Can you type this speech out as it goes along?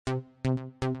You're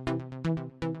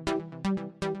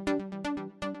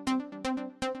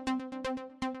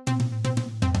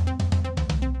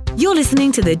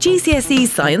listening to the GCSE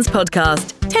Science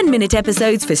Podcast, 10-minute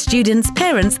episodes for students,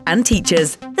 parents and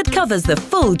teachers that covers the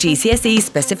full GCSE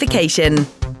specification.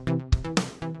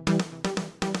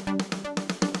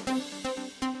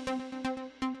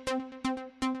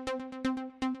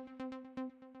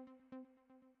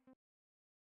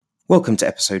 Welcome to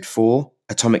Episode 4,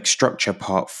 Atomic Structure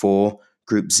Part 4,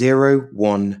 Group 0,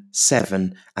 1,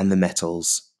 7 and the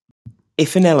metals.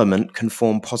 If an element can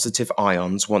form positive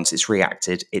ions once it's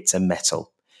reacted, it's a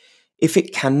metal. If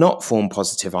it cannot form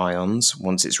positive ions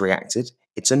once it's reacted,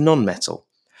 it's a non-metal.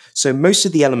 So most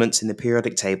of the elements in the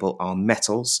periodic table are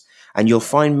metals, and you'll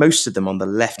find most of them on the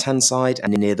left-hand side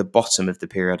and near the bottom of the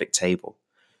periodic table.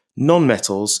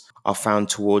 Non-metals are found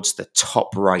towards the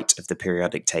top right of the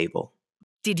periodic table.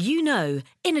 Did you know,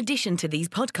 in addition to these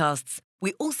podcasts,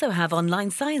 we also have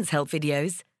online science help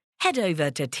videos? Head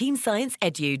over to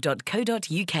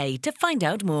teamscienceedu.co.uk to find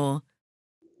out more.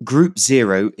 Group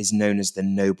 0 is known as the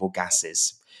noble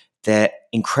gases. They're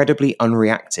incredibly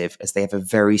unreactive as they have a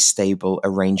very stable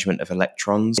arrangement of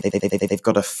electrons. They've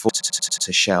got a full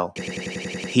outer shell.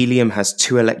 Helium has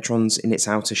 2 electrons in its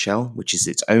outer shell, which is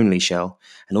its only shell,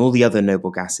 and all the other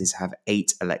noble gases have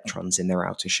 8 electrons in their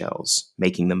outer shells,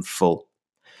 making them full.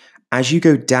 As you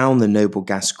go down the noble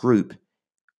gas group,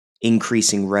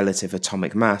 increasing relative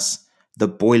atomic mass, the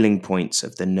boiling points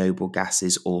of the noble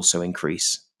gases also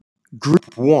increase.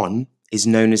 Group 1 is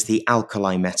known as the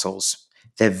alkali metals.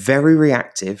 They're very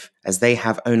reactive as they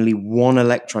have only 1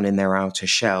 electron in their outer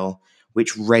shell,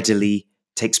 which readily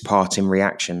takes part in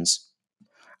reactions.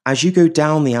 As you go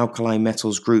down the alkali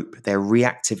metals group, their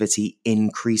reactivity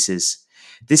increases.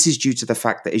 This is due to the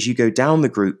fact that as you go down the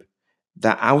group,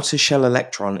 the outer shell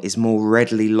electron is more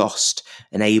readily lost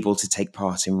and able to take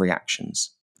part in reactions.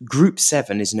 Group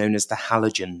 7 is known as the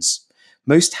halogens.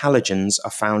 Most halogens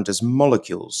are found as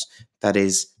molecules, that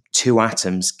is, 2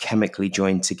 atoms chemically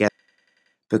joined together,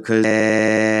 because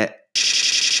their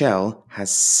shell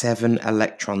has 7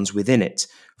 electrons within it,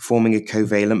 forming a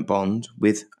covalent bond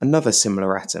with another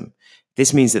similar atom.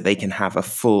 This means that they can have a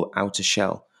full outer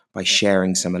shell by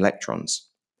sharing some electrons.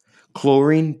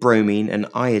 Chlorine, bromine, and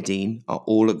iodine are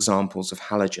all examples of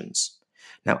halogens.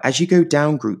 Now, as you go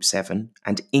down group 7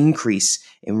 and increase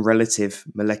in relative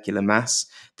molecular mass,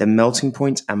 the melting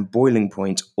point and boiling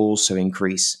point also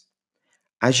increase.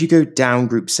 As you go down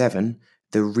group 7,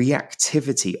 the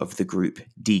reactivity of the group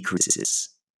decreases.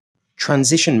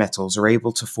 Transition metals are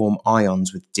able to form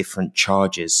ions with different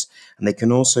charges, and they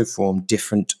can also form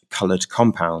different coloured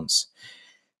compounds.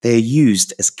 They are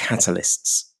used as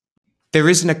catalysts. There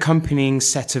is an accompanying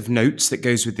set of notes that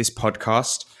goes with this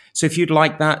podcast. So if you'd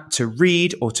like that to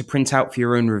read or to print out for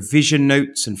your own revision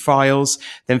notes and files,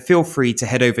 then feel free to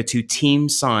head over to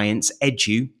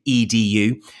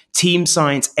teamscienceedu,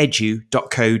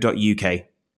 teamscienceedu.co.uk.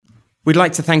 We'd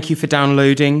like to thank you for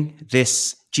downloading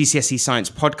this GCSE Science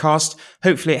podcast.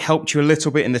 Hopefully it helped you a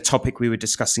little bit in the topic we were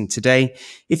discussing today.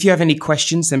 If you have any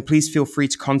questions, then please feel free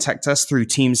to contact us through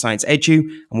Team Science Edu,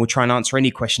 and we'll try and answer any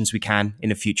questions we can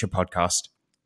in a future podcast.